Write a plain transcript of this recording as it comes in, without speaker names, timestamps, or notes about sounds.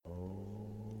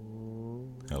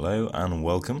Hello and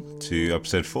welcome to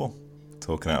episode 4,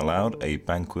 Talking Out Loud, a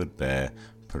Banquet Bear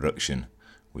production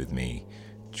with me,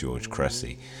 George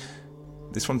Cressy.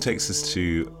 This one takes us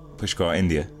to Pushkar,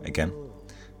 India again,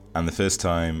 and the first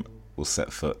time we'll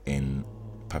set foot in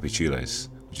Papi Chulo's,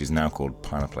 which is now called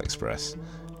Pineapple Express,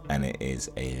 and it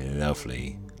is a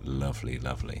lovely, lovely,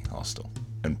 lovely hostel,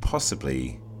 and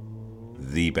possibly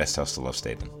the best hostel I've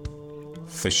stayed in.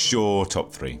 For sure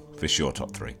top 3.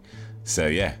 So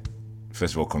yeah,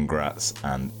 first of all, congrats,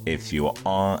 and if you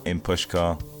are in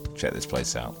Pushkar, check this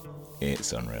place out.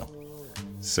 It's unreal.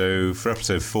 So for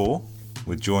episode 4,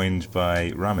 we're joined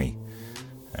by Rami,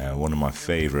 one of my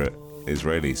favourite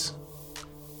Israelis.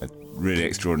 A really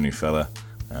extraordinary fella.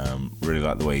 Really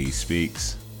like the way he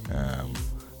speaks.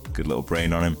 Good little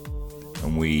brain on him.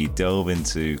 And we delve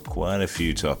into quite a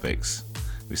few topics.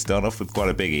 We start off with quite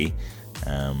a biggie,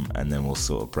 and then we'll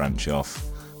sort of branch off,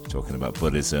 talking about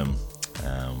Buddhism.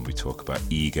 We talk about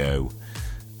ego.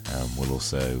 We'll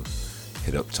also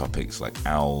hit up topics like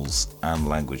owls and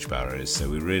language barriers. So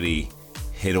we really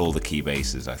hit all the key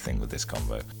bases, I think, with this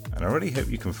convo. And I really hope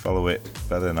you can follow it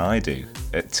better than I do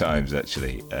at times,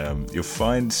 actually. You'll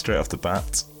find straight off the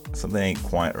bat something ain't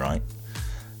quite right.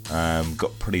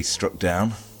 Got pretty struck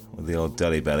down with the old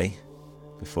deli belly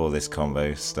before this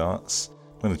convo starts.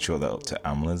 I'm going to chalk that up to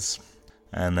Amla's.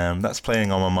 And that's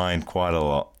playing on my mind quite a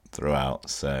lot throughout,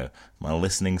 so my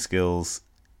listening skills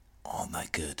aren't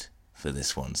that good for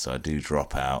this one, so I do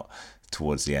drop out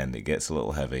towards the end. It gets a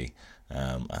little heavy,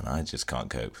 and I just can't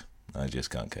cope.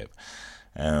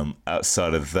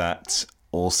 Outside of that,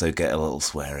 also get a little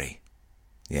sweary.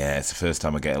 Yeah, it's the first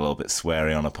time I get a little bit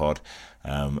sweary on a pod,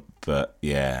 but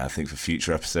yeah, I think for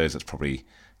future episodes it's probably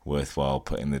worthwhile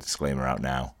putting the disclaimer out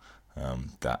now.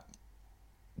 That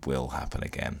will happen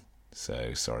again.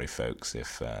 So sorry folks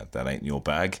if that ain't your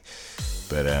bag,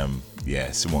 but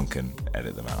yeah, someone can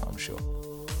edit them out, I'm sure.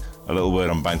 A little word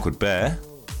on Banquet Bear.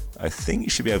 I think you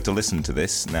should be able to listen to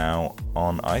this now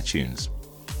on iTunes,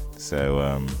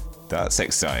 so that's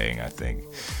exciting, I think.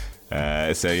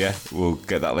 So yeah, we'll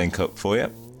get that link up for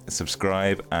you.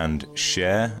 Subscribe and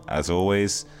share as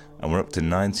always, and we're up to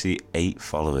 98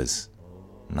 followers.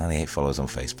 98 followers on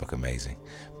Facebook, amazing.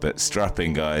 But strap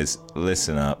in guys,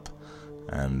 listen up.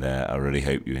 And I really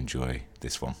hope you enjoy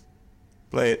this one.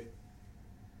 Play it.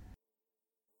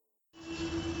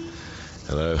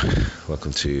 Hello,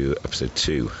 welcome to episode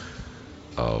 2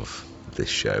 of this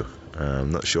show.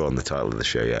 I'm not sure on the title of the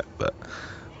show yet, but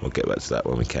we'll get back to that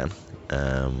when we can.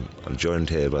 I'm joined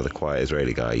here by the quiet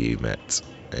Israeli guy you met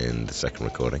in the second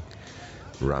recording,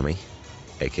 Rami,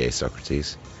 aka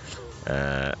Socrates.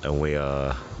 And we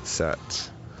are sat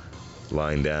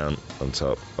lying down on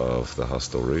top of the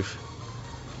hostel roof.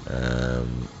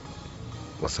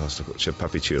 What's the hostel called?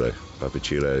 Papi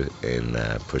Chulo in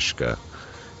Pushkar,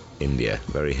 India.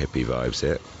 Very hippie vibes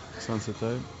here. Sunset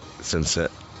time.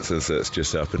 Sunset's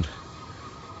just happened.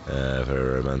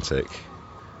 Very romantic.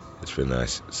 It's been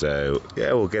nice. So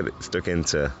yeah, we'll get stuck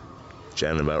into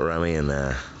chatting about Rami and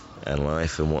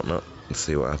life and whatnot and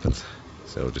see what happens.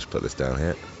 So we'll just put this down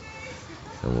here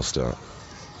and we'll start.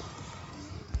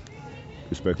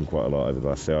 We've spoken quite a lot over the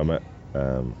last day. I met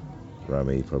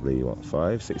Rami probably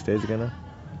 5-6 days ago now.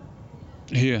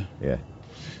 Here. Yeah.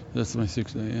 That's my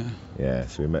 6th day. Yeah. Yeah.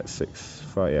 So we met 6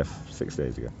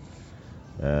 days ago.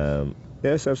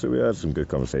 Yeah. So we had some good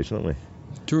conversation, haven't we?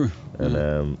 True.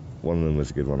 And one of them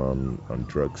was a good one on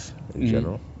drugs in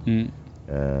general.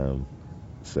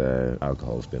 So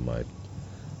alcohol's been my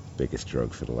biggest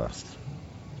drug for the last,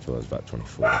 till I was about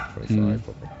 24, 25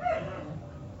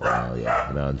 probably.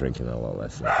 Yeah. Now I'm drinking a lot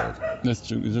less than I did. That's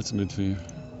true. That's good for you.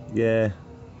 Yeah,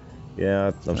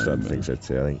 I'm starting to think so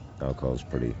too. I think alcohol's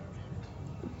pretty.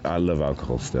 I love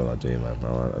alcohol still. I do, man.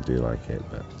 I do like it,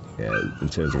 but yeah, in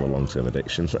terms of a long-term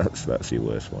addiction, that's the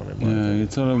worst one in my opinion.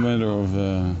 It's all a matter of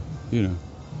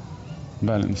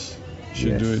balance. You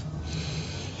should do it.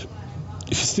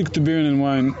 If you stick to beer and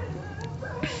wine,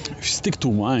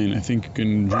 I think you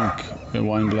can drink a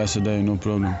wine glass a day, no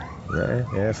problem.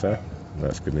 Yeah, fair.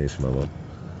 That's good news for my mum.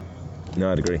 No,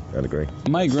 I'd agree.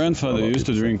 My grandfather used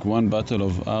to drink 1 bottle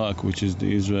of arak, which is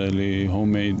the Israeli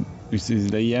homemade, which is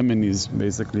the Yemeni's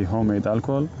basically homemade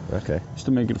alcohol. Okay. Used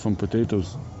to make it from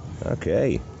potatoes.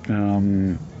 Okay.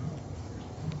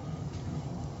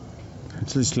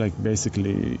 It's just like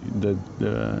basically the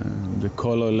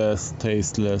colorless,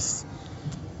 tasteless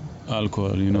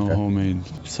alcohol, Okay. homemade.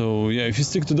 So yeah, if you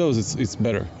stick to those, it's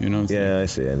better, I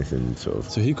see. Anything sort of.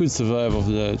 So he could survive off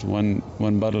that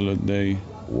one bottle a day.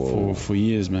 Whoa. For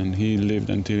years, man. He lived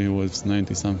until he was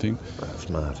 90 something. That's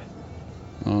mad.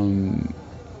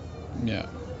 Yeah.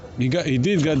 He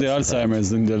did get the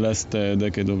Alzheimer's in the last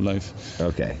decade of life.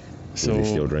 Okay. So Is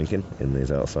he still drinking in his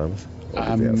Alzheimer's?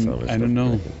 Or did the Alzheimer's I stop don't know.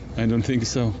 drinking? I don't think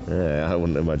so. Yeah, I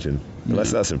wouldn't imagine.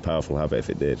 Unless that's a powerful habit if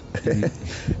it did.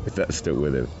 If that stuck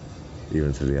with him,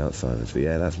 even to the Alzheimer's. But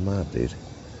yeah, that's mad, dude.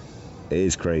 It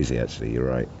is crazy, actually, you're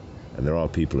right. And there are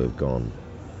people who've gone,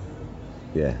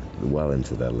 yeah, well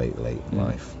into their late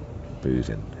life,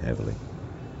 boozing heavily.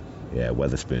 Yeah,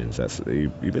 Weatherspoons,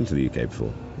 you've been to the UK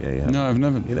before? Yeah, you have. No, I've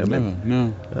never. You never Never.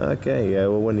 No. Okay, yeah,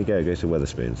 well, when you go to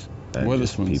Weatherspoons. And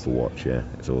just Weatherspoons. people watch, yeah,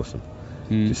 it's awesome.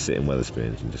 Mm. Just sit in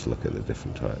Weatherspoons and just look at the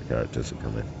different characters that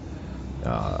come in.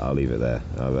 I'll leave it there.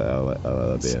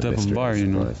 I'll be Step a of mystery. bar, you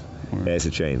know. Surprise. Yeah, it's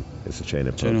a chain. It's a chain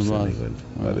of Chain pubs of in bars. England,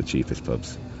 Wow. like the cheapest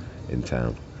pubs in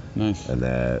town, Nice. and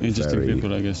they're Interesting very,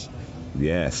 people, I guess.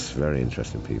 Yes, very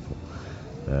interesting people.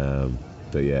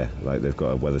 But yeah, like they've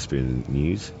got a Weatherspoon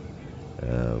News,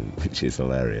 which is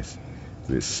hilarious.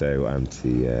 It's so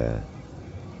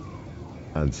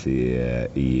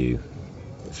anti-EU.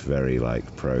 It's very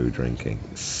like pro-drinking.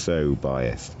 It's so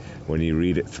biased. When you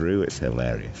read it through, it's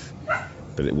hilarious.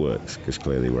 But it works because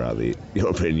clearly we're out of the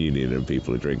European Union and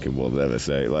people are drinking more than ever.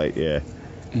 So like, yeah,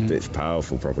 it's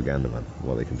powerful propaganda, man.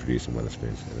 What they can produce in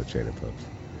Weatherspoons in a chain of pubs.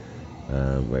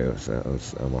 Wait,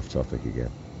 I'm off topic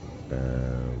again.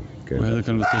 We had a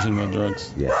conversation about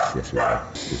drugs. Yes, we are.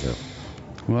 Is that-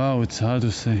 Wow, it's hard to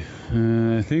say.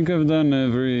 I think I've done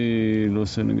every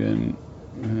hallucinogen.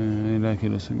 I like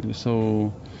hallucinogen.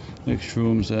 So, like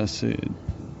shrooms, acid,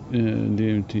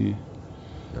 DMT.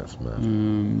 That's mad.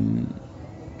 In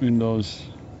those,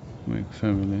 like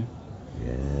family.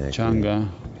 Yeah. Changa,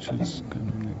 which is kind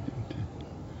of like DMT.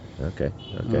 Okay.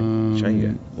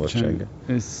 Changa. What's Changa?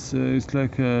 It's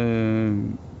like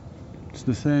it's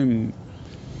the same.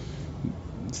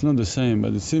 It's not the same,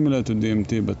 but it's similar to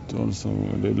DMT, but also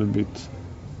a little bit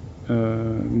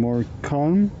more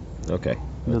calm. Okay.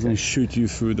 It doesn't shoot you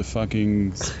through the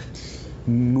fucking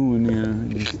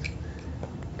moon, yeah.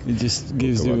 It just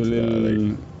gives you a Come on to that,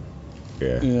 little,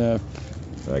 Yeah.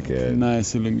 Like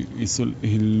nice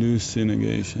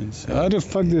hallucinations. How the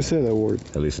fuck do you say that word?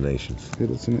 hallucinations.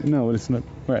 No, it's not.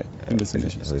 Right,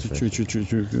 hallucinations. hallucinations.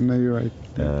 True. No, you're right.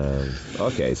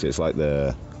 Okay, so it's like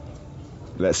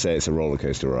let's say it's a roller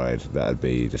coaster ride. That'd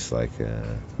be just like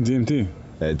DMT.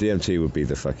 DMT would be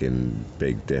the fucking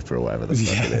Big Dip or whatever the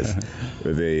fuck it is.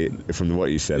 With from what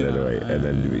you said anyway, and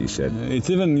then what you said. It's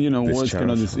even This words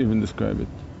cannot chance. even describe it.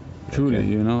 Truly,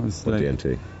 Okay. it's What like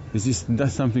DMT? it's just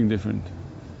that's something different.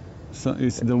 So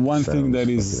it's the one thing Sounds that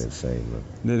is fucking insane, man.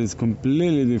 that is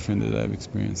completely different that I've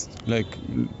experienced. Like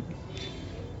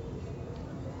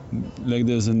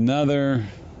there's another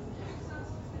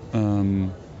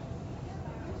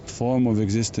form of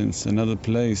existence, another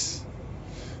place,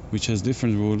 which has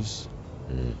different rules,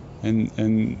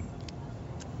 and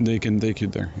they can take you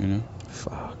there.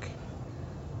 Fuck.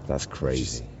 That's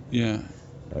crazy. Yeah,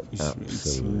 That's it's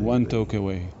absolutely one talk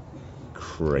away.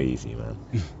 crazy, man.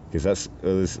 Because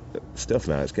there's stuff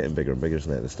now. It's getting bigger and bigger,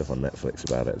 isn't it? There's stuff on Netflix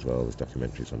about it as well. There's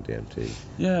documentaries on DMT.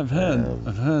 Yeah, I've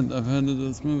heard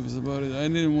those movies about it. I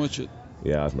didn't watch it,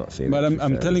 Yeah, I've not seen it. but to be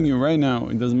I'm fair. telling you right now,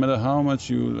 it doesn't matter how much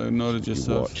you knowledge You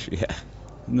yourself. watch, yeah.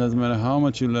 It doesn't matter how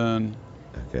much you learn.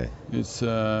 Okay. It's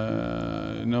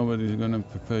nobody's gonna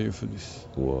prepare you for this.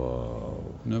 Whoa.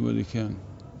 Nobody can.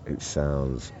 It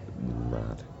sounds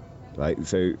mad. Like,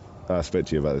 so I spoke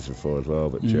to you about this before as well,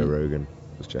 but Joe Rogan,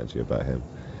 I was chatting to you about him.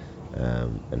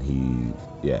 And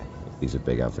he's a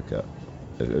big advocate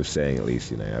of saying at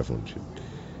least, everyone should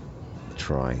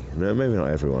try. No, maybe not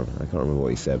everyone. I can't remember what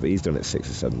he said, but he's done it 6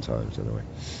 or 7 times anyway.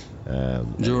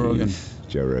 Joe Rogan.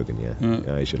 Joe Rogan, yeah.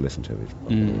 Yeah. You should listen to him. He's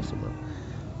fucking awesome,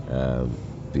 man.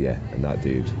 But yeah, and that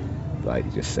dude,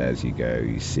 like, just says you go,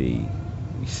 you see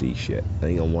shit. I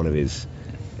think on one of his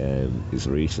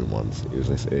recent ones, he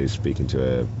was speaking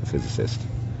to a physicist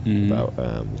about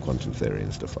quantum theory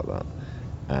and stuff like that.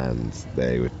 And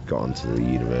they got onto the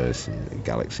universe and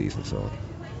galaxies and so on.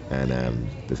 And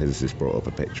the physicist brought up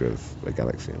a picture of a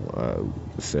galaxy, a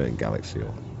certain galaxy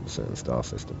or a certain star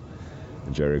system.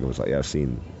 And Joe Rogan was like, "Yeah, I've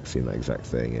seen that exact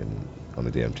thing on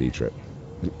the DMT trip."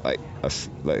 It's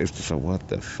just like, what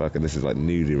the fuck? And this is like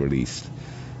newly released.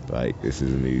 Like, this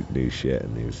is a new shit.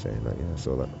 And he was saying like, "Yeah, I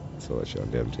saw that shit on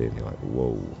DMT." And you're like,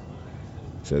 whoa.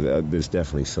 So there's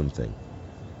definitely something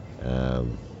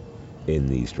in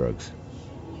these drugs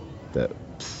that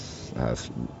has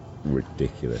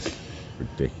ridiculous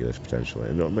potential.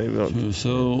 And maybe not.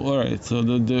 So all right. So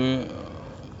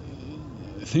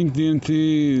I think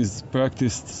DMT is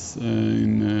practiced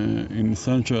in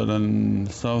Central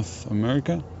and South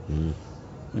America,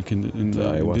 like in the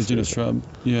Ayahuasca. indigenous tribe.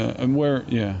 Yeah, and where?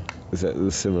 Yeah, Is that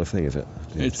a similar thing? Is it?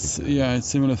 It's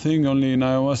similar thing. Only in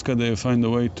ayahuasca they find a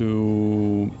way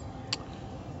to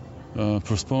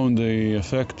postpone the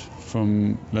effect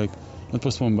from not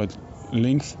postpone but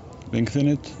lengthen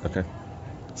it. Okay.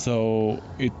 So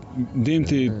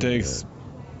DMT takes,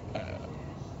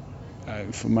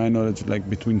 from my knowledge, like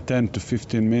between 10 to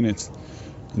 15 minutes,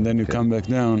 and then you come back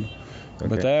down. Okay.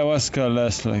 But ayahuasca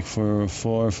lasts like for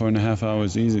 4.5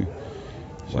 hours easy.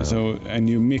 Wow. So and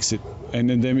you mix it, and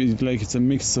then it's a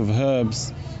mix of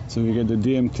herbs. So you get the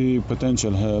DMT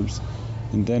potential herbs,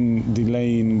 and then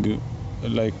delaying,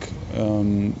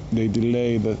 they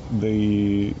delay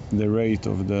the rate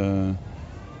of the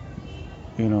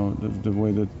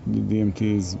way that the DMT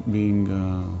is being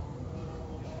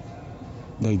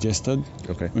digested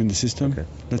in the system. Okay.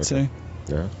 Let's say.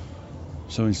 Yeah.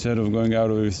 So instead of going out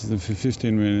of the system for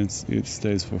 15 minutes, it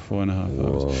stays for 4.5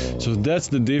 hours. So that's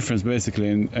the difference basically,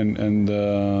 and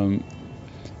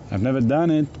I've never done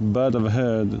it, but I've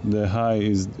heard the high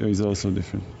is also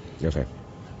different.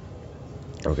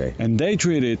 Okay. And they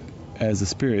treat it as a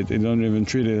spirit. They don't even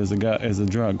treat it as a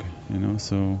drug,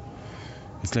 So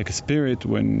it's like a spirit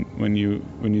when you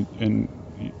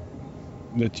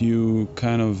that you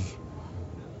kind of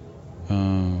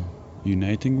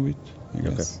uniting with, I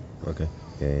guess. Okay.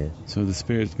 Yeah. So the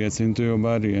spirit gets into your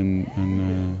body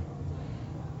and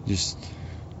just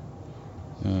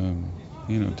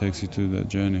takes you to that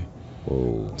journey.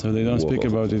 Whoa. So they don't speak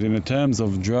about it in the terms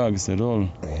of drugs at all.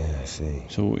 Yeah, I see.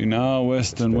 So in our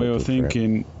Western way of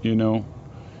thinking,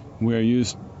 we are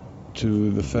used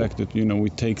to the fact that we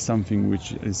take something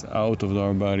which is out of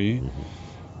our body,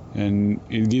 and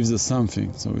it gives us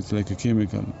something. So it's like a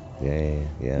chemical.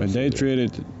 Yeah. But they treat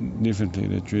it differently.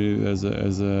 They treat it as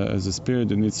a spirit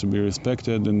that needs to be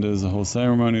respected, and there's a whole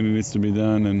ceremony that needs to be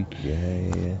done, and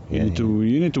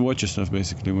you need to watch yourself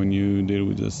basically when you deal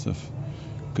with this stuff,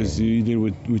 because you deal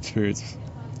with spirits.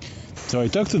 So I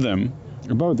talked to them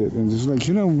about it, and it's like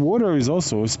water is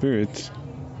also a spirit.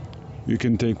 You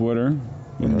can take water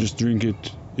and just drink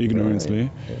it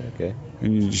ignorantly,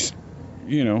 and you just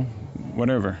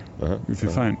whatever, if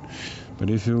you're fine. But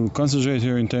if you concentrate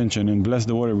your intention and bless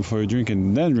the water before you drink it,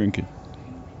 and then drink it,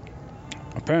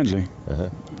 apparently,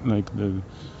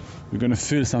 you're gonna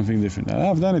feel something different.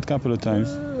 I've done it a couple of times.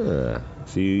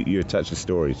 So you attach a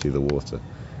story to the water.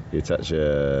 You attach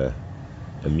a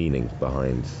meaning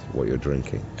behind what you're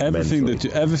drinking. Everything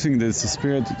that's a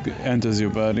spirit enters your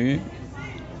body.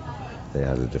 It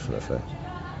has a different effect.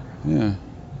 Yeah.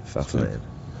 Fascinating.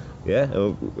 Yeah.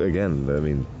 Well, again, I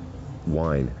mean,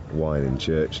 wine in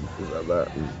church and things like that.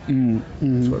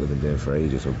 That's what they've been doing for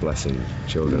ages, or blessing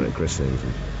children at christenings.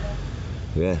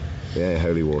 And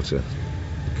holy water.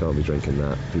 You can't be drinking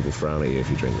that. People frown at you if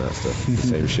you drink that stuff. It's the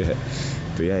same shit.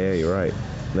 But yeah, you're right.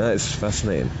 No, it's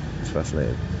fascinating.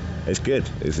 It's good.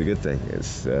 It's a good thing. It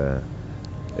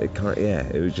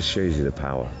just shows you the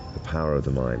power of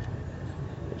the mind,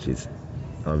 which is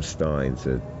I'm starting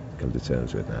to come to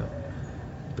terms with now.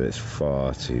 But it's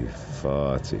far too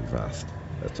vast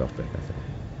a topic, I think.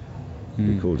 It'd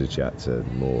be cool to chat to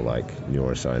more like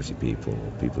neuroscience people,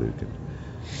 or people who can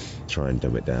try and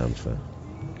dumb it down for.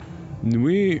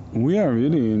 We are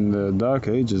really in the dark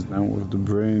ages now with the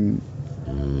brain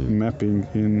mapping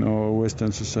in our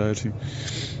Western society.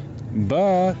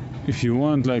 But if you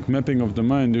want mapping of the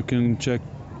mind, you can check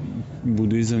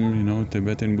Buddhism,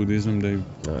 Tibetan Buddhism. They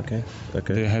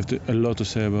have a lot to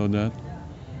say about that.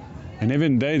 And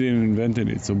even they didn't invent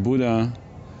it. So Buddha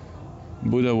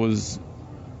was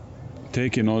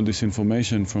taking all this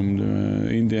information from the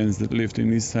Indians that lived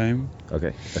in his time.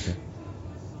 Okay.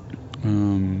 I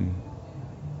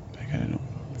don't know,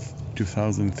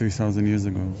 2,000, 3,000 years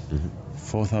ago,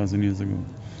 4,000 years ago.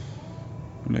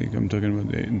 I'm talking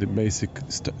about the basic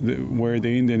where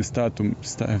the Indians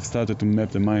have started to map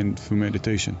the mind through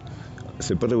meditation.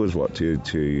 So Buddha was what, two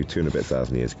and a bit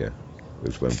thousand years ago?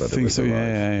 Was when Buddha was alive.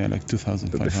 Yeah, like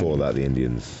 2,500. But before that, the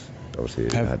Indians obviously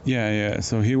had. Yeah.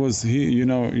 So you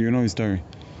know his story.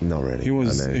 Not really. He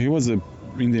was a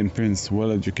Indian prince,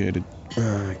 well educated.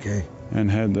 Okay. And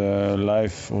had a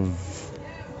life of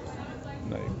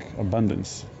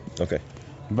abundance. Okay.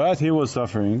 But he was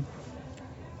suffering.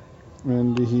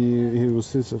 And he was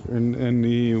suffering,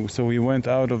 and so he went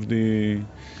out of the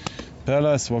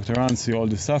palace, walked around, see all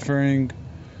the suffering,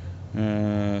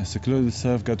 secluded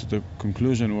himself, got to the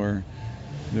conclusion where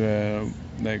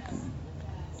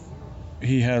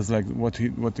he has what he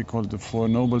called the Four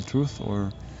Noble Truth,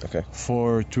 or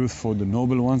Four Truth for the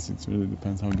Noble Ones. It really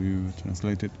depends how do you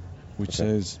translate it, which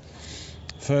says,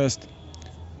 first,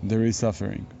 there is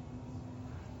suffering.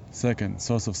 Second,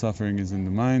 source of suffering is in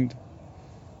the mind.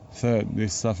 Third,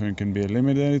 this suffering can be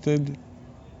eliminated.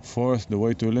 Fourth, the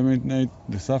way to eliminate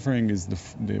the suffering is the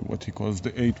what he calls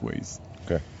the 8 ways.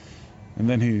 Okay. And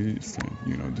then he,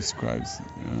 describes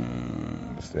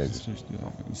Stages.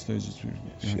 stages we have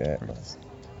Shit, to man. practice.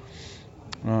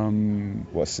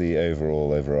 What's the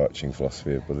overall overarching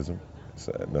philosophy of Buddhism?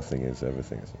 So nothing is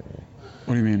everything.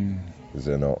 What do you mean? Is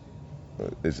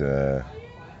there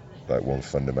like one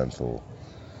fundamental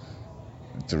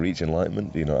to reach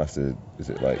enlightenment? Do you not have to? Is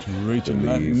it like Reach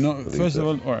believe- No, believe first of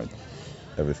that all right.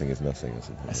 everything is nothing or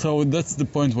something? So that's the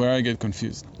point where I get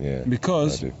confused. Yeah.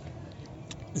 Because I do.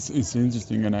 it's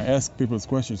interesting, and I ask people's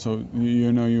questions. So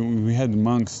we had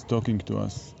monks talking to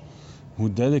us who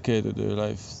dedicated their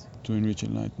lives to enrich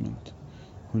enlightenment,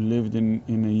 who lived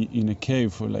in a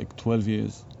cave for like 12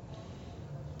 years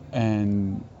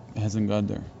and hasn't got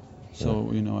there.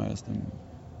 So I asked them,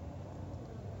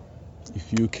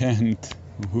 if you can't,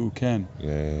 who can?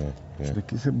 Yeah.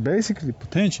 So basically,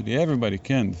 potentially everybody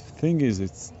can. The thing is,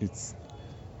 it's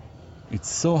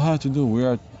so hard to do.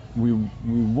 We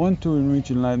want to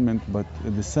enrich enlightenment, but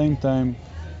at the same time,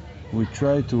 we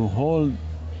try to hold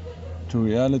to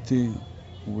reality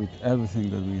with everything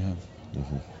that we have.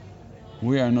 Mm-hmm.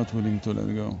 We are not willing to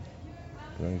let go.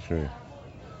 Very true.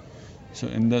 So,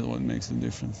 and that's what makes the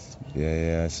difference.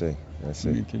 Yeah. I see.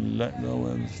 We need to let go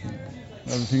of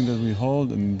everything that we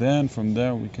hold, and then from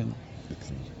there we can.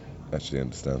 Actually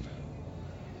understand.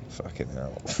 Fucking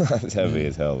hell. It's heavy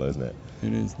as hell, isn't it?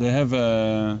 It is. They have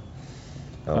a.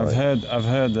 I've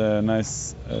had a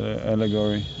nice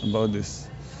allegory about this.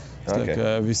 It's like,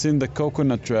 have you seen the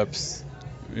coconut traps?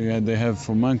 Yeah, they have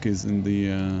for monkeys in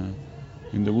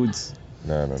the woods.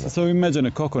 No. So imagine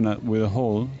a coconut with a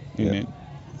hole in it.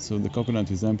 So the coconut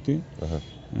is empty, Uh-huh.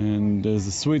 and there's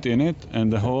a sweet in it,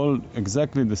 and the hole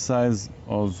exactly the size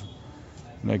of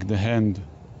like the hand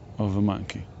of a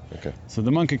monkey. Okay. So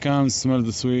the monkey comes, smells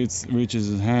the sweets, reaches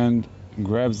his hand,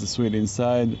 grabs the sweet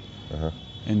inside, Uh-huh.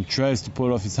 and tries to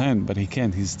pull off his hand, but he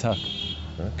can't. He's stuck.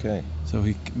 Okay. So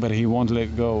he won't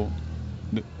let go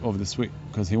of the sweet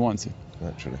because he wants it.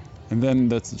 Naturally. And then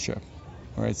that's the trap.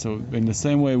 All right. So in the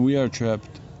same way, we are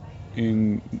trapped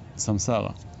in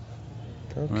samsara,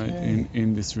 Okay. right?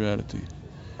 In this reality.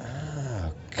 Ah,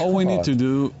 All we need God. to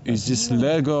do is just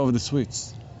let go of the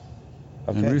sweets,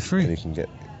 and Okay. be free. And you can get.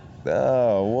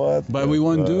 Oh, what? But the we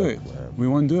won't do fuck, it. man? We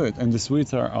won't do it. And the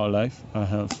sweets are our life, our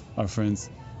health, our friends,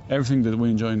 everything that we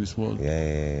enjoy in this world.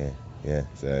 Yeah.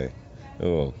 So,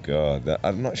 oh God,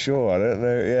 I'm not sure. I don't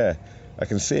know. Yeah, I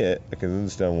can see it. I can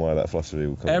understand why that philosophy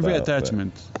will come Every about,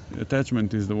 but-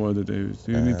 attachment is the word that they use.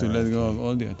 You need to let go of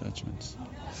all the attachments.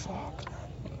 Fuck,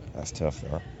 man. That's tough,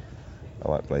 that.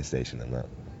 I like PlayStation and that.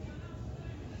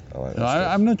 I like that So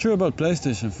stuff. I'm not sure about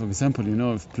PlayStation, for example.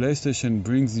 If PlayStation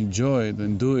brings you joy,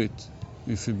 then do it.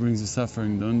 If it brings you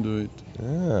suffering, don't do it.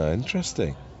 Ah,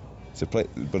 interesting. So, but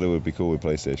it would be cool with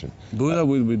PlayStation. Buddha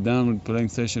will be down with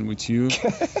PlayStation with you.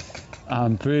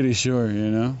 I'm pretty sure,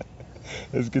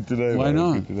 That's good to know. Why man.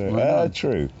 not? Good to know. Why not?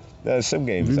 True. There's some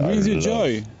games If it that I brings you love.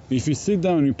 joy, if you sit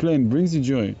down and you play and it brings you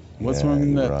joy, what's wrong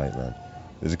in you're that? Right, man.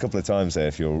 There's a couple of times there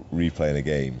if you're replaying a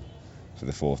game for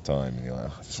the 4th time and you're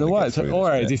like, I just So wanna what? get So, through all this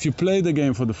right, bit. if you play the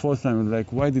game for the 4th time, you're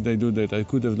like, why did I do that? I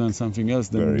could have done something else,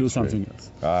 then Very do true. something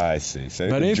else. I see. So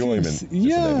But if enjoyment it's- is the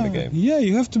name of the game. yeah,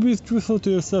 you have to be truthful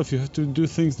to yourself. You have to do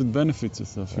things that benefits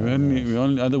yourself. We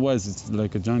only, otherwise it's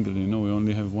like a jungle. We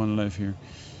only have one life here.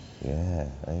 Yeah,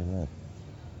 amen.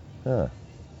 Huh.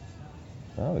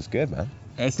 That was good, man.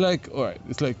 It's like, all right,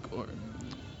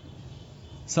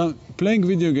 some playing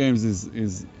video games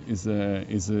is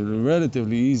a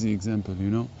relatively easy example.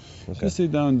 Okay. Just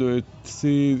sit down, do it.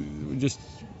 Just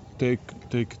take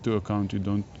into account you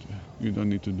don't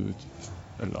need to do it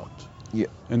a lot. Yeah.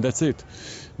 And that's it.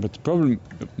 But the problem,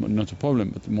 not a problem,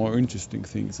 but the more interesting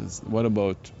things is, what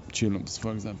about chillums,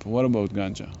 for example? What about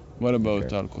ganja? What about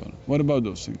Okay. alcohol? What about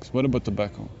those things? What about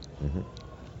tobacco? Mhm.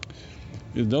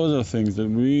 Those are things that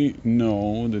we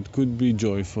know that could be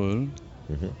joyful,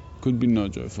 Mhm. could be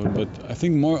not joyful, but I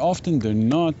think more often than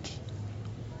not,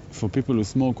 for people who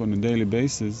smoke on a daily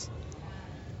basis,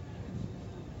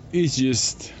 it's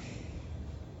just,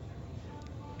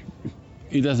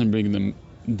 it doesn't bring them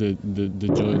the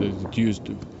joy that it used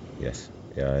to. Yes.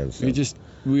 Yeah, I understand.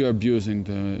 We are abusing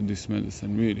this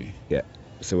medicine, really.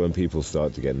 So when people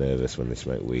start to get nervous when they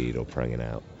smoke weed or pranging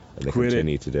out, and they Quit it.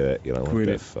 continue to do it, you're like, what Quit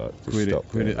the it. fuck? Just Quit stop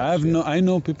it. doing that shit. I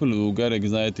know people who got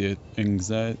anxiety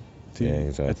anxiety,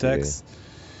 attacks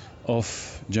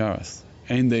of Jaras,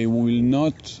 and they will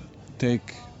not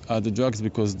take other drugs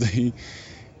because they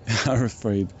are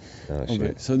afraid. Oh, Okay,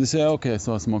 shit. so they say, okay,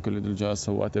 so I smoke a little Jaras,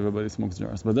 so what? Everybody smokes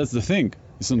Jaras, but that's the thing.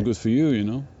 It's not good for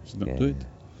you, so don't do it.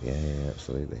 Yeah,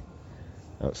 absolutely.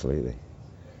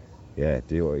 Yeah,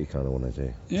 do what you kind of want to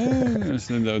do. Yeah,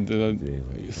 so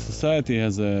society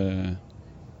has a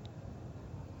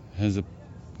it's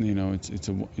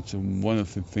a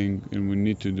wonderful thing, and we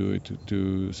need to do it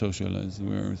to socialize.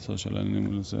 We're social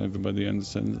animals. Everybody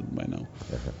understands it by now.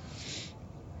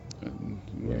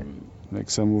 Yeah. Like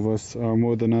some of us are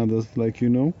more than others, like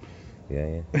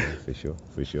Yeah, for sure.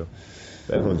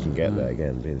 But everyone can get there.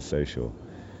 Again, being social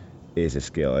is a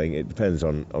skill. I think it depends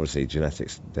on, obviously,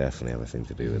 genetics definitely have a thing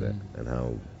to do with it, and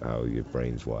how your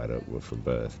brain's wired up from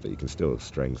birth. But you can still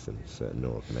strengthen certain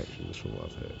neural connections, from what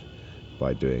I've heard,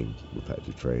 by doing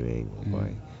repetitive training, or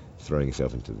by throwing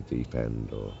yourself into the deep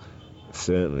end, or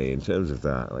certainly in terms of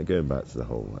that, like going back to the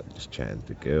whole like just chatting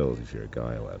to girls if you're a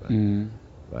guy or whatever,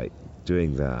 like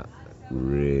doing that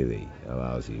really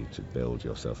allows you to build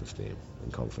your self-esteem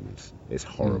and confidence. It's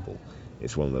horrible.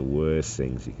 It's one of the worst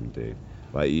things you can do.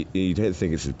 Like you don't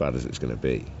think it's as bad as it's going to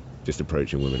be. Just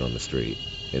approaching women on the street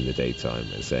in the daytime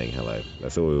and saying hello.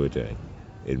 That's all we were doing.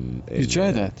 You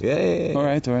tried that? Yeah. All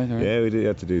right. Yeah, we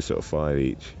had to do sort of 5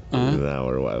 each in an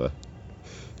hour or whatever.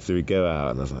 So we go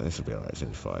out, and I was like, this will be alright. It's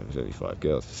only five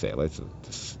girls to say hello to them.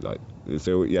 Just like,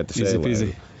 so you had to say hello. Easy peasy.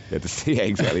 You had to say, yeah,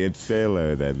 exactly. You had to say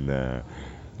hello, then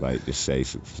like just say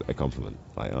a compliment,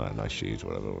 like, oh, nice shoes, or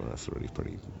whatever. Well, that's really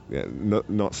pretty. Yeah,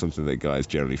 not something that guys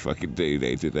generally fucking do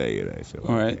day to day, So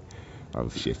all right. I'm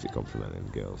shit at complimenting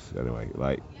girls. Anyway,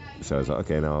 so I was like,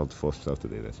 okay, now I'll force myself to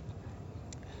do this.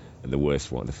 And the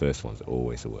first one's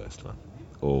always the worst, man.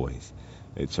 Always.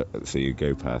 So you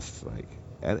go past, like,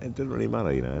 and it doesn't really matter,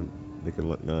 and they can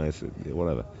look nice,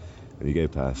 whatever. And you go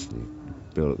past and you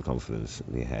build up the confidence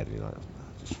in your head, and you're like,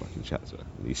 just fucking chat to her.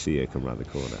 And you see her come around the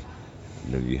corner,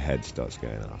 and then your head starts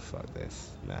going, oh, fuck this.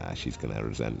 Nah, she's going to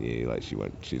resent you. Like, she's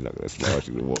not going to smile, she's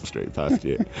going to walk straight past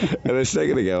you. And a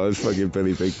second ago, I was fucking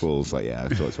Billy Big Balls, like, yeah,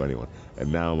 I've talked to anyone.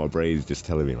 And now my brain's just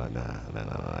telling me, like,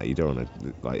 nah, you don't want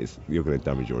to, like, you're going to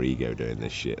damage your ego doing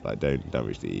this shit. Like, don't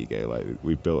damage the ego. Like,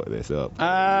 we built this up. Fuck.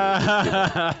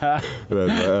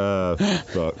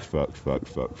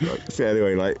 So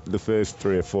anyway, like, the first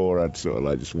 3 or 4, I'd sort of,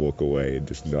 like, just walk away and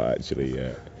just not actually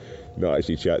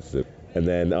chat to them. And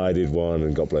then I did one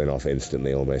and got blown off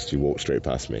instantly almost. She walked straight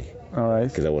past me. All right.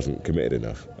 Because I wasn't committed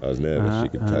enough. I was nervous.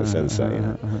 She could sense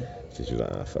that, So she was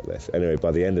like, fuck this. Anyway,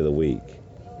 by the end of the week,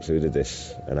 so we did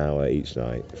this an hour each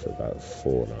night for about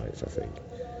 4 nights, I think.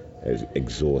 It was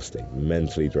exhausting,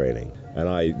 mentally draining. And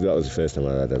that was the first time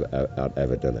I'd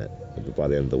ever done it. But by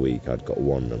the end of the week, I'd got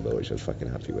 1 number, which I was fucking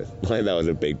happy with. Like, that was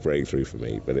a big breakthrough for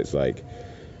me. But it's like,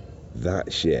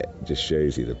 that shit just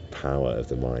shows you the power of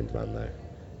the mind, man, though.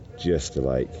 Just to,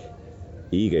 like,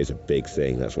 ego's a big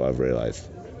thing. That's what I've realized.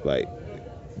 Like,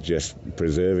 just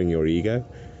preserving your ego,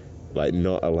 like,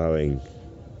 not allowing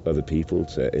other people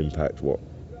to impact what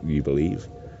you believe.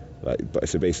 Like, but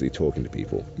so basically talking to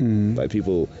people, like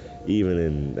people, even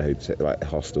in like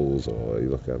hostels, or you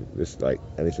look at just like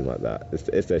anything like that.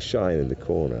 If they're shy in the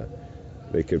corner,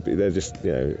 they're just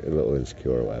a little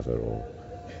insecure or whatever,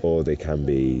 or they can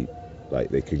be like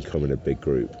they can come in a big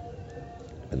group.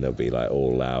 And they'll be like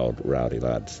all loud, rowdy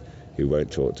lads who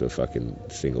won't talk to a fucking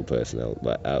single person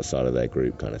like outside of their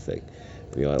group, kind of thing.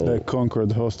 Like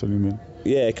Concord Hostel, you mean?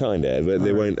 Yeah, kind of. But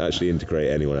they won't actually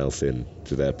integrate anyone else in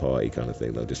to their party, kind of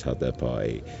thing. They'll just have their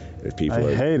party. If people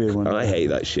hate it. I hate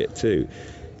that shit too.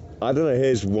 I don't know.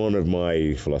 Here's one of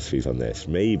my philosophies on this.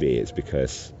 Maybe it's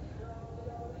because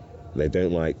they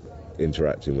don't like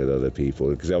interacting with other people,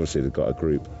 because obviously they've got a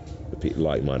group of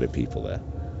like-minded people there.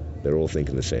 They're all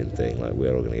thinking the same thing, like,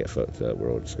 we're all going to get fucked up,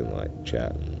 we're all just going to, like,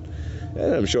 chat, and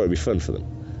I'm sure it'd be fun for them.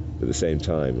 But at the same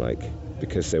time, like,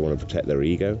 because they want to protect their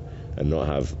ego and not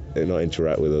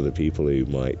interact with other people who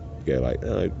might go, like,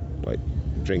 oh, like,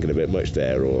 drinking a bit much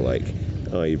there, or, like,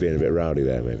 oh, you're being a bit rowdy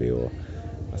there, maybe, or,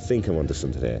 I think I'm onto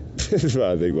something here. That's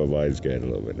why I think my mind's going a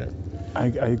little bit now.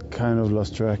 I kind of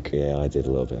lost track. Yeah, I did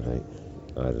a little bit, mate.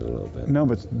 No,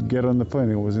 but get on the point,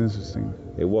 it was interesting.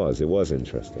 It was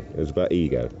interesting. It was about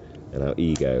ego. And our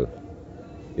ego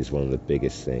is one of the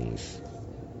biggest things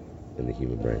in the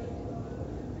human brain.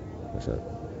 What's that?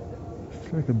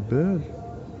 It's like a bird.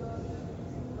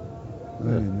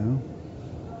 Yeah.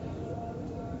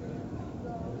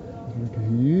 It's like a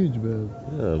huge bird.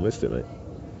 Yeah, I missed it, mate.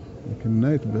 Like a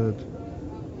night bird.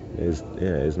 It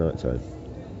is night time.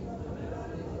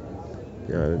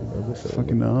 Yeah, I missed it.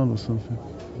 Fucking owl or something.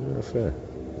 Yeah, fair.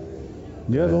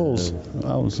 You have owls.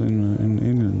 Owls in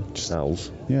England. Just,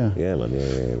 owls? Yeah. Yeah, man,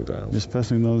 yeah, we got owls. Just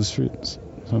passing down the streets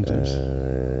sometimes.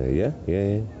 Yeah.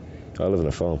 I live on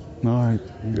a farm. Alright.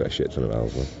 We got a shit ton of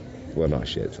owls, man. Well, not a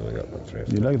shit ton, we got about 3 or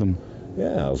 4. You like them?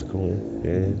 Yeah, owls are cool,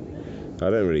 yeah. I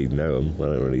don't really know them. I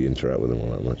don't really interact with them all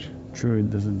that much. True,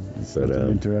 it's But, not an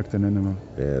interacting animal.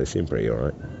 Yeah, they seem pretty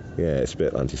alright. Yeah, it's a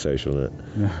bit antisocial, isn't it?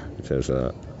 Yeah. In terms of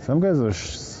that. Some guys are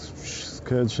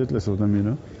scared shitless of them, you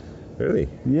know? Really?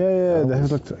 Yeah, they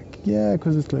Owls? have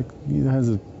because it's like, it has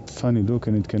a funny look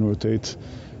and it can rotate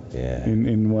Yeah.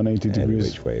 in 180 Any degrees.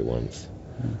 which way it wants.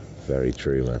 Very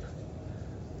true, man.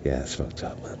 Yeah, it's fucked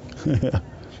up, man. Yeah.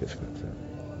 Shit's fucked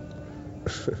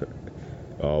up.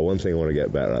 Oh, one thing I want to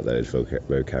get better at though is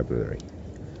vocabulary.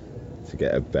 To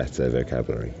get a better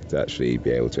vocabulary, to actually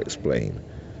be able to explain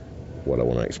what I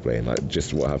want to explain, like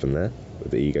just what happened there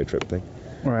with the ego trip thing.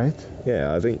 Right.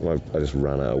 Yeah, I think I just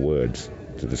ran out of words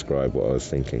to describe what I was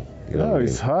thinking. You know No, what I mean?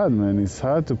 it's hard, man. It's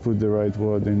hard to put the right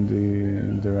word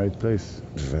in the right place.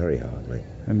 It's very hard, mate.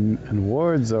 And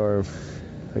words are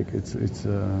like it's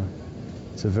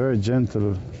a very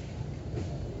gentle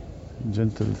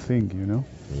thing, you know,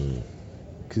 Mm.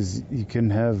 because you can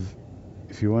have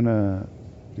if you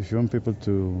want people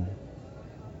to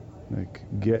like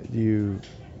get you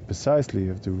precisely, you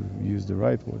have to use the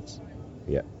right words.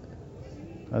 Yeah.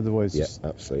 Otherwise, Yeah,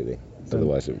 absolutely.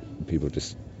 Otherwise, people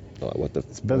just like, what the?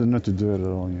 it's better not to do it at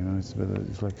all. You know, it's better.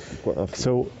 It's like Quite often.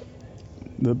 so.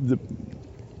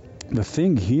 The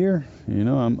thing here, you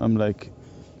know, I'm like,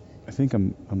 I think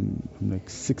I'm like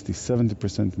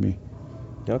 60-70% me,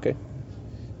 Okay.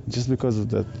 just because of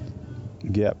that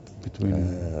gap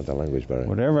between The language barrier.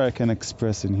 whatever I can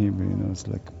express in Hebrew. You know, it's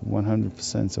like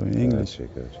 100%. So in English,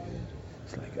 Gotcha.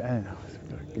 it's like I don't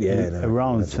know, Yeah, no,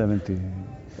 around imagine. 70.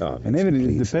 Oh, And even it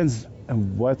please. depends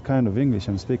on what kind of English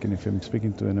I'm speaking. If I'm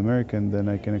speaking to an American, then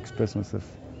I can express myself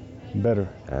better.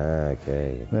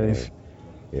 Okay. But if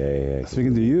Yeah.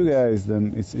 speaking to you guys,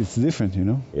 then it's different, you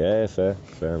know. Yeah, fair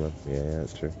enough. Yeah,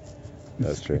 that's true.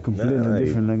 That's It's true. a completely No,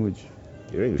 different language.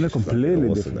 Your English No, is fucking completely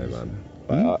awesome, different.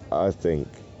 though, man. I think,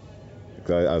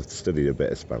 because I've studied a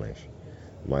bit of Spanish.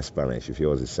 My Spanish, if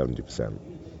yours is 70%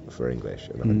 for English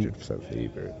and 100% for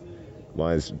Hebrew,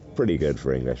 mine's pretty good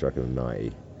for English. I reckon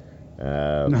 90.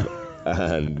 And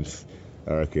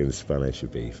I reckon Spanish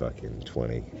should be fucking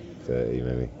 20, 30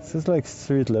 maybe. It's just like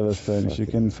street level Spanish. You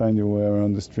Fucking- can find your way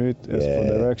around the street. As for Yeah.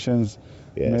 directions,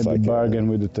 Yeah, it's maybe like bargain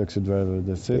with the taxi driver.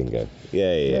 That's it. Bingo.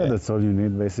 Yeah. Yeah, that's all you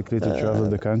need basically to travel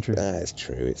the country. It's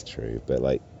true. But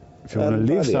like, If you want to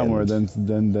by live the somewhere, end-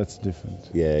 then that's different.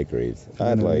 yeah, agreed. If you I'd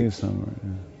want to like, live somewhere.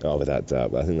 Yeah. oh, without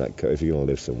doubt. But I think that if you're gonna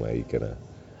live somewhere, you're gonna,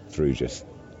 through just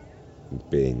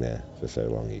being there for so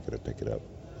long, you're gonna pick it up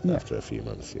Yeah. after a few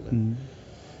months, you know. Mhm.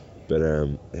 But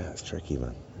yeah, it's tricky,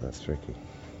 man. That's tricky.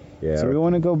 Yeah. So we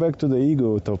want to go back to the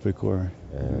ego topic, or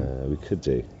we could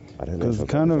do. I don't know. because If I've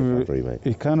kind got of vocabulary, mate.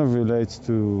 it kind of relates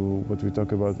to what we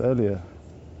talked about earlier.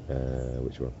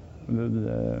 Which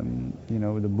one? You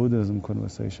know, the Buddhism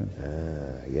conversation.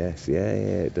 Yes. Yeah,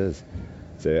 it does.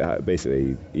 So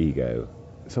basically, ego.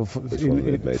 So Which one of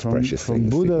the most precious from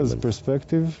things to Buddha's humans?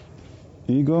 perspective,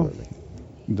 ego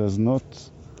does not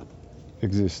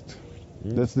exist.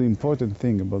 Mm. That's the important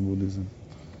thing about Buddhism.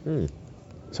 Hmm.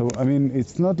 So I mean,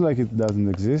 it's not like it doesn't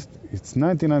exist. It's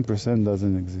 99%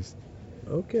 doesn't exist.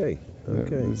 Okay.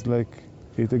 It's like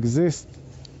it exists.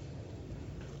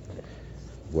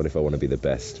 What if I want to be the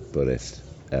best Buddhist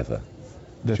ever?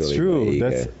 That's Surely my true. ego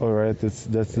That's all right. That's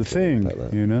the can thing. impact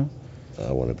that. You know.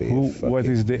 I want to be. What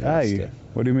is the I?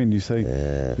 What do you mean? You say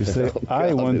Yeah. you say Oh, I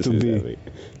God, want this to is be. heavy.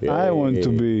 Yeah, I want to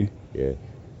be Yeah.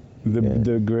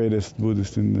 the greatest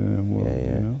Buddhist in the world.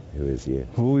 Yeah. You know. Who is you?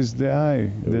 Who is the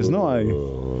I? There's no I.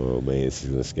 Oh, man, this is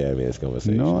gonna scare me. This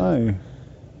conversation. No I.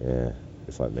 Yeah.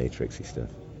 It's like Matrixy stuff.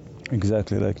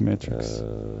 Exactly like Matrix.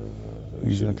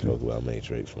 We shouldn't Exactly. talk about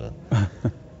Matrix, man.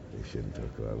 We shouldn't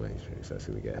talk about Matrix. That's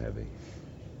gonna get heavy.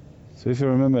 So if you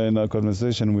remember in our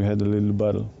conversation, we had a little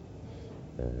battle,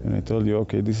 and I told you,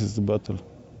 okay, this is the battle.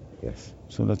 Yes.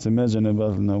 So let's imagine a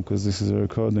battle now, because this is a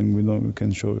recording. We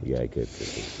can show it. Yeah. Good.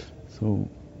 So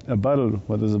a battle.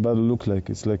 What does a battle look like?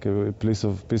 It's like a piece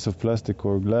of plastic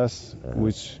or glass,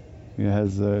 which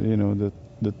has that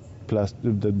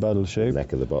battle shape.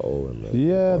 Neck of the bottle and the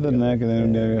Yeah, bottom the of it. neck, and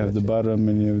then Yeah, you have the gotcha. bottom,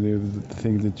 and you have the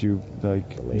thing that you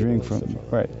like The label drink and from. stuff like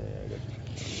that. Right. Yeah,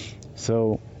 gotcha.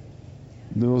 So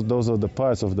those are the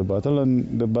parts of the bottle,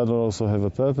 and the bottle also have a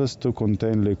purpose to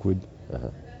contain liquid. Uh-huh.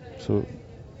 So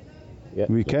Yeah.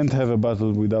 we can't have a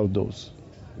bottle without those.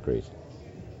 Agreed.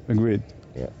 Agreed?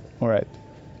 Yeah. All right.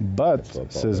 But, That's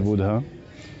what says bottle Buddha,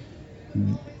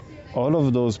 all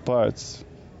of those parts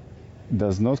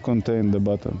does not contain the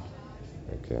bottle.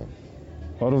 Okay.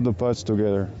 All of the parts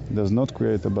together does not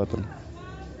create a bottle.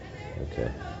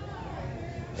 Okay.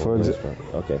 For What exa- was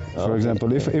that? Okay. For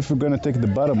example, if we're going to take the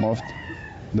bottom off,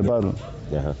 the bottle.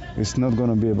 Uh-huh. It's not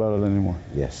gonna be a bottle anymore.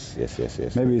 Yes.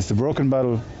 Maybe it's a broken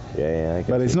bottle, Yeah, I get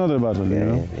but it's you. not a bottle, Yeah, you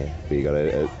know. yeah. But you got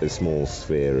a small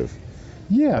sphere of.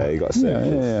 Yeah. You got a yeah,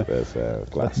 circle yeah. of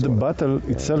But glass. the or whatever.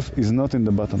 bottle itself is not in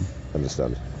the bottom.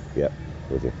 Understand? Yeah,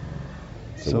 with you.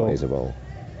 So, So- what is a bowl?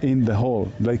 In the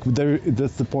hole, like there,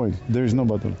 that's the point. There is no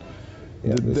bottle.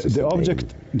 Yeah, the there's the, just the a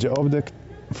object, the object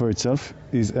for itself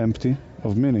is empty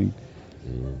of meaning.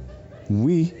 Mm.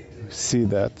 We see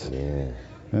that Yeah.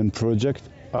 and project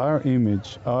our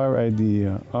image, our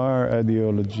idea, our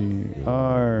ideology,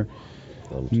 our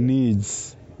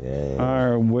needs, Yeah.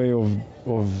 our way of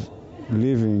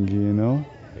living, you know,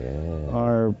 Yeah.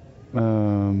 our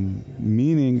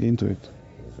meaning into it.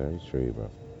 Very true, bro.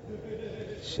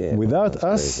 Shit. Without that's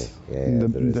us, crazy. Yeah,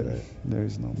 there is no. there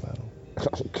is no battle.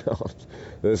 Oh God.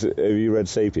 Have you read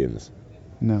 *Sapiens*?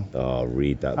 No. Oh,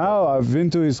 read that. Oh, I've been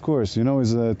to his course. You know,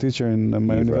 he's a teacher in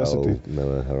my university.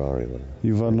 Noah Harari one.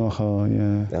 Yuval Noah,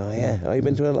 yeah. Oh yeah. Oh, you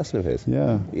been to a lesson of his?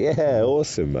 Yeah. Yeah,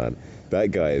 awesome, man. That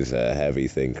guy is a heavy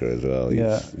thinker as well. He's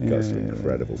Yeah, got some yeah.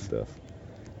 incredible stuff.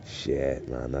 Shit,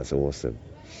 man, that's awesome.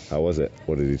 How was it?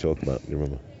 What did he talk about? Do you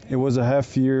remember? It was a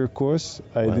half-year course.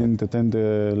 I Wow. didn't attend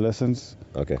the lessons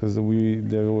Okay. because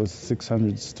there was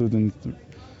 600 students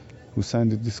who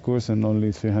signed this course and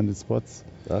only 300 spots.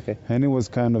 Okay. And it was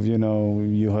kind of, you know,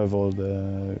 you have all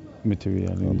the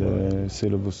material in Online. the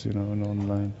syllabus, you know, and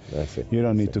online. That's it. You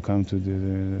don't need to come to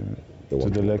The to one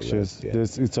the to lectures. Yeah.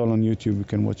 It's all on YouTube. You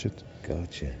can watch it.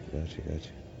 Gotcha.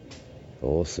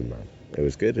 Awesome, man. It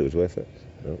was good. It was worth it.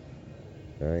 No.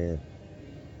 Oh yeah.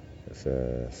 It's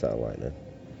a satellite now.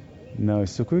 No,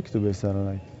 it's too quick to be a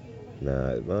satellite.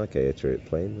 Nah, okay, a true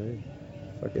plane, man.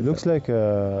 Fuck It looks like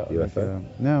a UFO?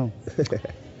 no.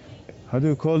 How do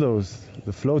you call those?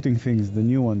 The floating things, the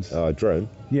new ones. Oh, a drone.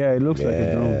 Yeah, it looks like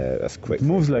a drone. Yeah, that's quick. It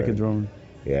moves for like a drone.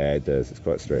 Yeah, it does. It's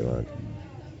quite straight line.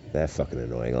 They're fucking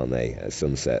annoying, aren't they? At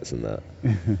sunsets and that.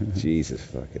 Jesus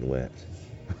fucking wept.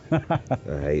 I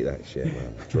hate that shit,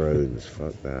 man. Drones,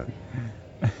 fuck that.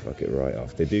 Fuck it right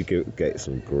off. They do get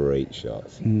some great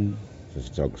shots. Mm. For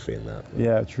photography and that.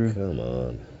 Yeah, true. Come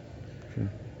on. True.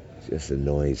 Just the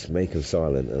noise. Make them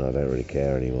silent and I don't really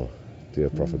care anymore. Do a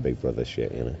proper Big Brother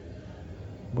shit, you know.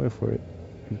 Wait for it.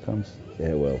 It comes.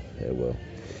 It will. It will.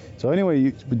 So anyway,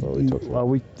 What are we talking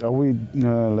about? are we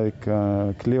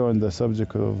clear on the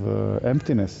subject of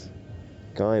emptiness?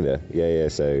 Kinda. Yeah.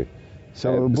 So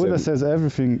Buddha says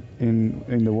everything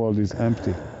in the world is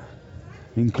empty,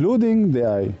 including the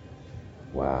eye.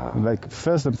 Wow. Like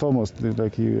first and foremost,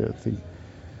 like he I think,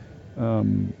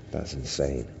 That's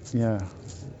insane. yeah,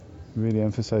 really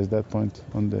emphasize that point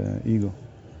on the ego.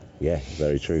 Yeah,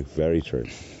 very true. Very true.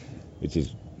 Which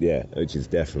is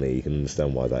definitely, you can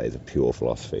understand why that is a pure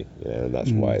philosophy, you know, and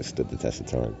that's why it stood the test of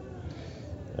time.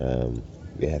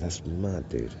 Yeah, that's mad,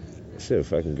 dude. It's a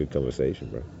fucking good conversation,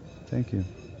 bro. Thank you.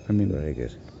 I mean, Very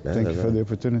good. No, thank you for the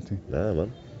opportunity. Nah,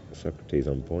 man. Socrates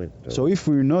on point. So if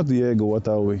we're not the ego, what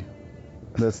are we?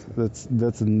 That's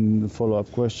a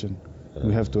follow-up question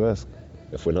we have to ask.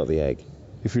 If we're not the egg,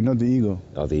 If we're not the ego,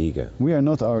 or the ego. we are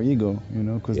not our ego, you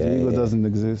know, because Yeah, the ego yeah. doesn't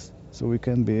exist, so we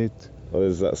can't be it. Well,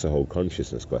 that's a whole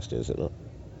consciousness question, is it not?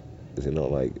 Is it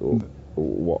not like,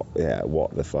 what? Yeah,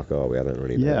 what the fuck are we? I don't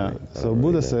really know. Yeah. mate. I So don't really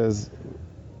Buddha know. says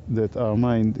that our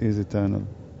mind is eternal,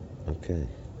 Okay.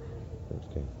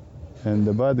 and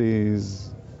the body is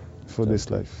for this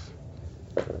life.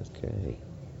 Okay.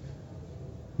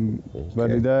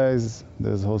 Body dies.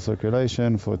 There's whole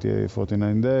circulation,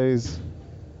 49 days,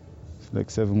 like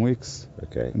 7 weeks,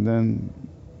 Okay. and then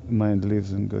mind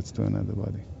lives and goes to another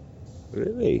body.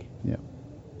 Really? Yeah.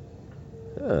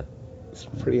 Huh. It's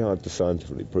pretty hard to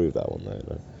scientifically prove that one, though.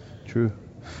 No? True.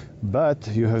 But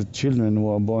you have children who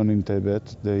are born in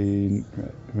Tibet. They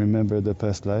remember the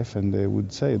past life, and they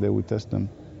would test them.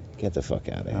 Get the fuck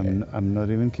out of here. I'm not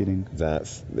even kidding.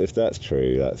 If that's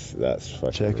true, that's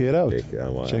fucking. Check it out. ridiculous.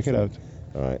 I might Check have it to- out.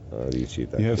 All right, I'll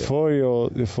YouTube that. You have shit.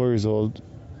 4 years old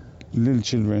little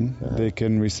children. Uh-huh. They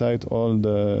can recite all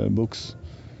the books,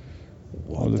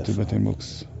 What all the the Tibetan fuck?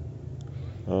 books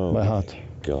Oh by my heart.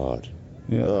 God.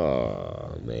 Yeah.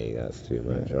 Oh, me, that's too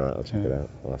much. Yeah. All right, I'll check it Yeah. out.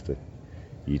 I'll have to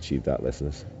YouTube that,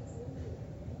 listeners.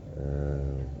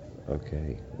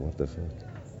 Okay, what the fuck?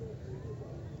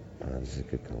 Man, this is a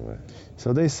good convo.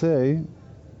 So they say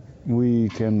we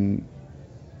can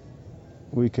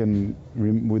with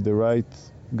the right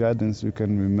guidance we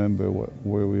can remember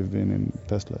where we've been in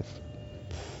past life.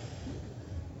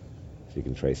 So you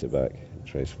can trace it back.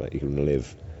 You can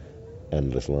live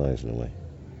endless lives in a way.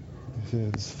 You see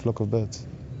this flock of birds.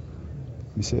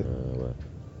 You see it? Well.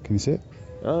 Can you see it?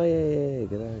 Oh, yeah,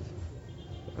 good eyes.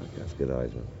 Fuck, that's good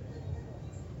eyes, man.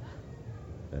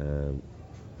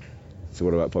 So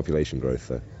what about population growth,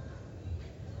 though?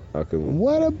 How can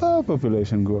What about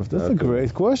population growth? That's a Okay.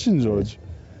 great question, George.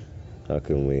 how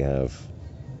can we have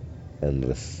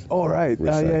endless? All right.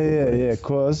 Recycle Yeah. rates.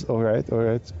 Cause. All right.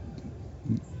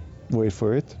 Wait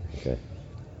for it. Okay.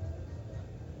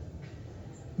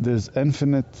 There's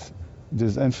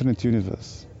infinite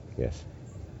universe Yes.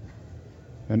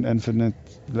 and infinite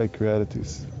like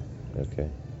realities. Okay.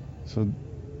 So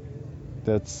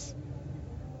that's.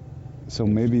 So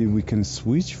maybe we can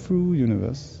switch through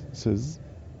universes.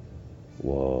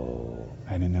 Whoa.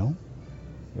 I don't know.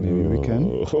 Maybe we can.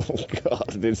 Oh God,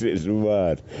 this is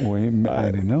mad.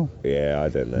 I don't know. Yeah, I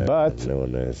don't know. But- no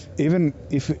one knows. Even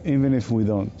if we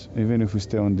don't, even if we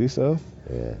stay on this earth,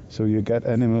 Yeah. so you get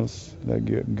animals, like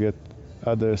you get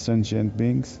other sentient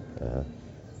beings. Uh-huh.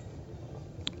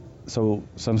 So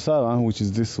samsara, which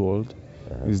is this world,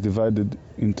 Uh-huh. is divided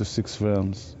into 6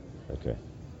 realms. Okay.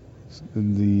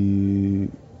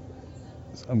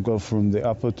 I'm going from the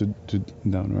upper to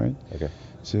down, right? Okay.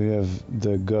 So you have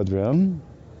the God realm,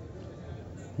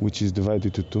 which is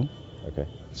divided to 2. Okay.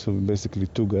 So basically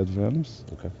 2 God realms.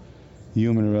 Okay.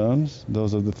 Human realms,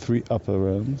 those are the 3 upper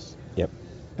realms. Yep.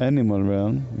 Animal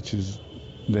realm, which is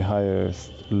the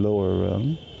highest lower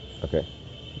realm. Okay.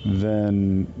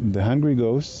 Then the hungry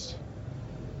ghosts,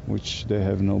 which they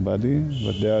have no body,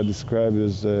 but they are described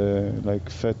as like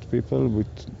fat people with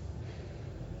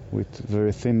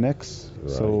very thin necks.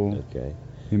 Right. So Okay.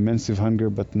 immense hunger,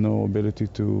 but no ability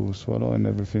to swallow, and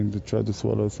everything they try to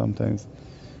swallow sometimes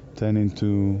turn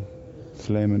into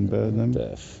flame and burn them.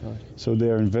 The fuck? So they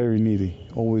are very needy,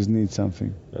 always need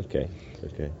something. Okay.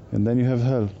 Okay. And then you have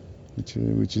hell,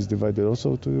 which is divided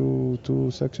also to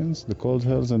 2 sections: the cold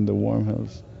hells and the warm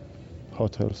hells,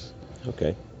 hot hells.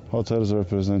 Okay. Hot hells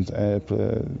represent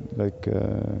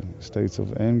states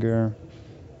of anger,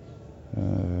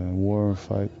 war,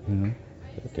 fight.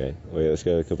 Okay. Well, let's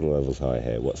go a couple of levels higher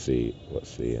here. What's the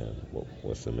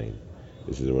main?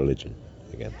 This is a religion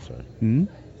again. Sorry. Hmm?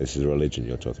 This is a religion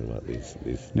you're talking about.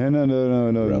 These. No.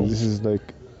 Realms. This is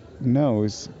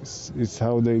it's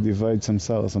how they divide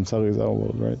samsara. Samsara is our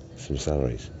world, right?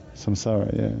 Samsaris. Samsara,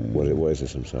 yeah. What is a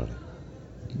samsara?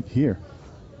 Here.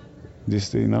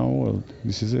 This in our world.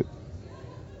 This is it.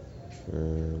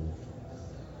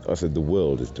 I said the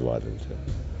world is divided into.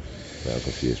 Now I'm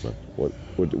confused, man.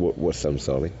 What's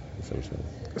samsari?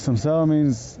 Samsara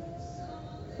means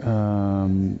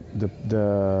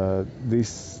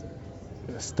this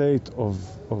state of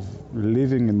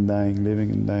living and dying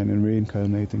and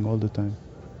reincarnating all the time.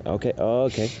 Okay. Oh,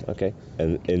 okay.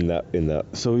 And in that.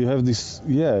 So you have this,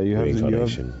 you have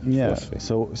Reincarnation philosophy.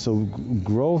 So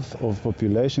growth of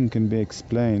population can be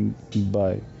explained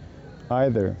by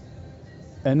either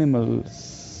animal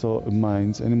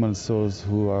minds, animal souls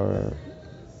who are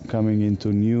coming into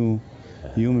new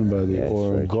human body, Yeah, it's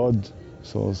or very true. God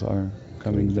souls are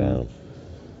coming down.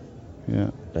 Yeah,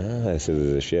 So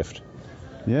there's a shift.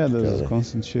 yeah. There's Totally. a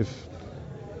constant shift.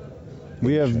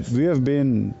 We have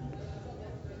been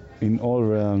in all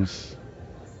realms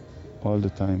all the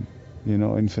time,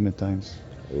 infinite times,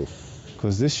 Oof.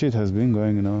 because this shit has been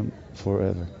going on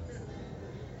forever.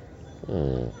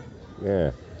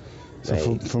 Yeah. So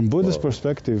Mate. from Buddhist Whoa.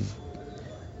 perspective,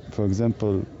 for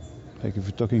example, like if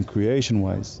you're talking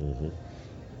creation-wise, Mm-hmm.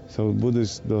 so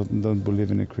Buddhists don't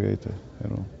believe in a creator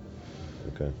at all.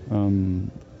 Okay.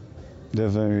 They're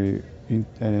very,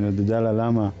 and the Dalai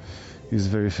Lama is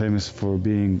very famous for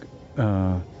being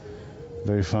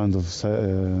very fond of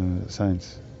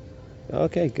science.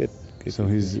 Okay. Good. So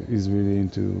he's really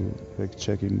into like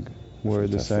checking where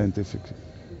the Fantastic. scientific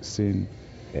scene,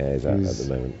 Yeah, he's out at he's-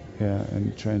 the moment.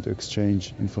 and trying to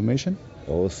exchange information.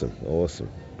 Awesome.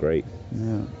 Great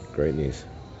news.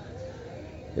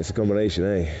 It's a combination,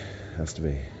 eh? Has to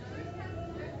be.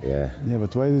 Yeah. Yeah,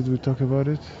 but why did we talk about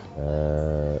it?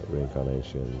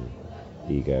 Reincarnation,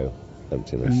 ego,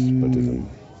 emptiness, Mm, Buddhism.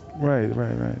 Right.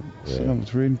 So Yeah.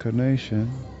 with reincarnation,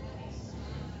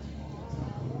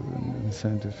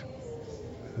 scientific.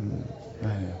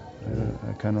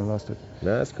 I kind of lost it.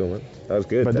 No, that's cool, man. That was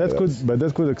good. But That's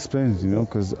that could explain,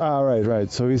 because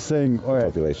right. So he's saying, all right,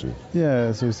 population.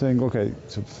 yeah. So he's saying, okay,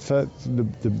 so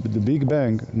the Big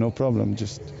Bang, no problem,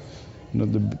 just not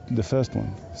the first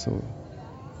one. So,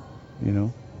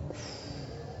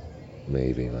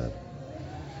 Maybe, man.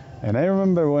 And I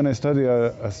remember when I studied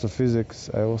astrophysics,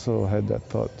 I also had that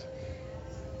thought,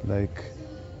 like,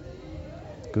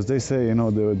 because they say,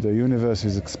 the universe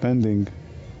is expanding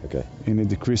Okay. in a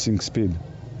decreasing speed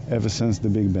ever since the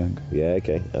Big Bang. Yeah,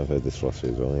 okay. I've heard this philosophy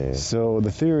as well, yeah. So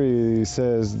the theory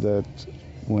says that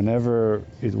whenever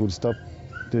it will stop,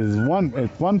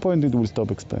 at one point it will stop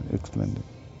expanding.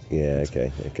 Yeah,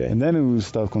 okay. And then it will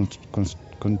start contracting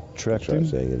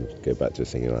Contracting and go back to a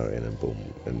singularity, and then boom,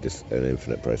 and just an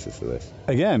infinite process of this.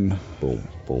 again. Boom,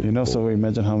 boom. You know, boom. so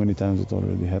imagine how many times it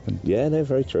already happened. Yeah, no,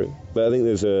 very true. But I think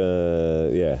there's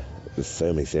there's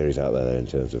so many theories out there in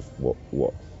terms of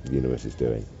what the universe is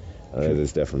doing. I know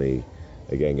there's definitely,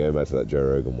 again, going back to that Joe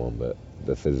Rogan one, but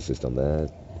the physicist on there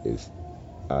is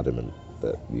adamant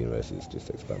that the universe is just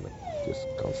expanding, just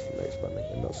constantly expanding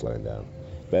and not slowing down.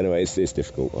 But anyway, it's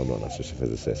difficult. I'm not an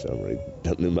astrophysicist, so I haven't really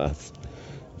done the maths.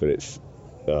 But it's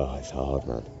hard,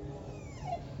 man.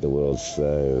 The world's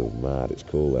so mad. It's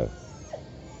cool, though.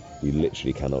 You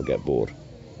literally cannot get bored.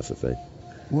 That's the thing.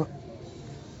 What?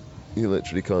 You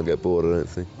literally can't get bored, I don't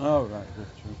think. Oh, right,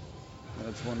 that's true. I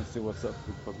just want to see what's up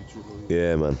with Puppy True.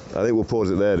 Yeah, man. I think we'll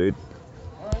pause it there, dude.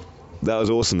 Alright. That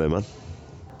was awesome, though, man.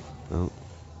 Oh.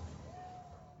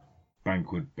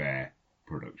 Banquet Bear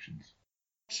Productions.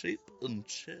 Cheap and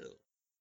chill.